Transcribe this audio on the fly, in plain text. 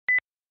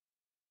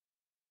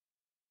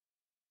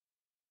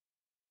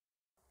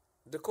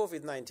The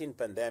COVID-19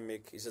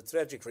 pandemic is a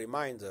tragic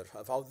reminder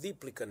of how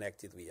deeply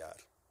connected we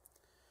are.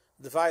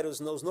 The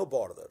virus knows no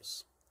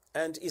borders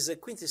and is a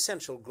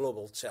quintessential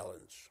global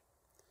challenge.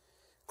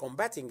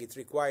 Combating it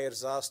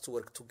requires us to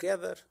work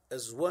together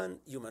as one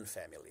human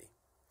family.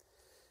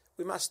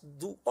 We must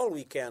do all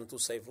we can to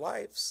save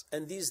lives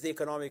and ease the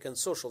economic and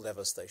social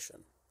devastation.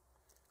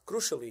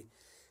 Crucially,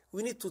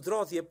 we need to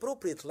draw the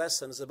appropriate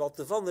lessons about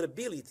the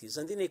vulnerabilities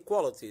and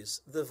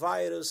inequalities the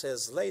virus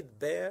has laid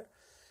bare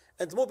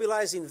and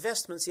mobilize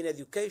investments in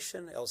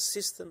education, health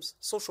systems,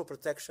 social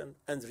protection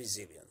and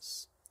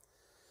resilience.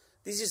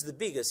 This is the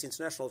biggest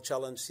international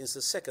challenge since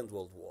the Second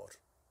World War.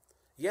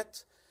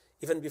 Yet,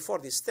 even before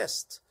this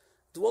test,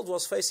 the world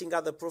was facing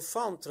other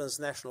profound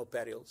transnational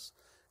perils,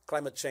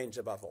 climate change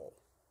above all.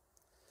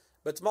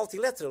 But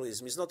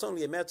multilateralism is not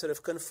only a matter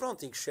of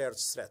confronting shared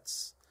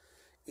threats,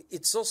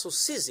 it's also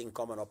seizing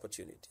common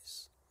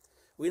opportunities.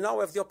 We now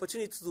have the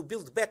opportunity to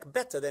build back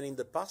better than in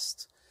the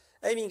past,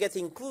 aiming at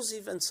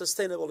inclusive and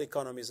sustainable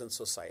economies and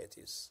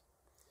societies.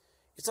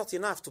 It's not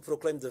enough to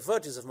proclaim the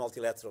virtues of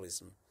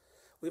multilateralism.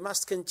 We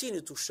must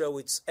continue to show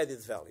its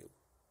added value.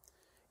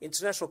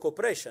 International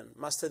cooperation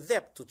must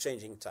adapt to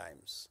changing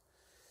times.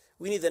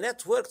 We need a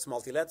networked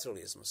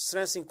multilateralism,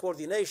 strengthening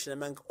coordination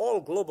among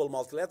all global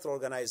multilateral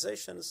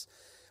organizations,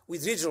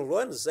 with regional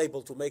ones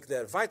able to make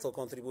their vital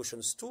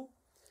contributions too,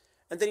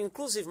 and an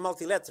inclusive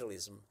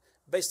multilateralism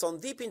based on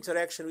deep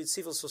interaction with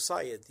civil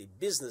society,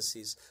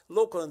 businesses,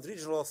 local and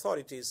regional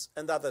authorities,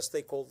 and other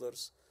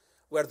stakeholders,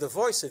 where the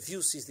voice of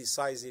youth is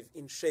decisive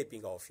in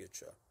shaping our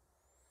future.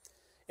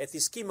 At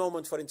this key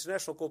moment for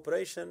international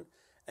cooperation,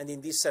 and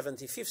in this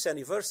 75th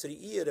anniversary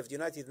year of the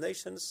United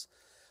Nations,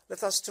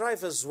 let us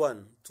strive as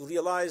one to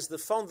realize the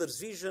founder's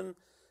vision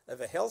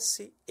of a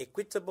healthy,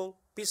 equitable,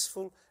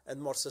 peaceful,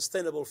 and more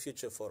sustainable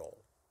future for all.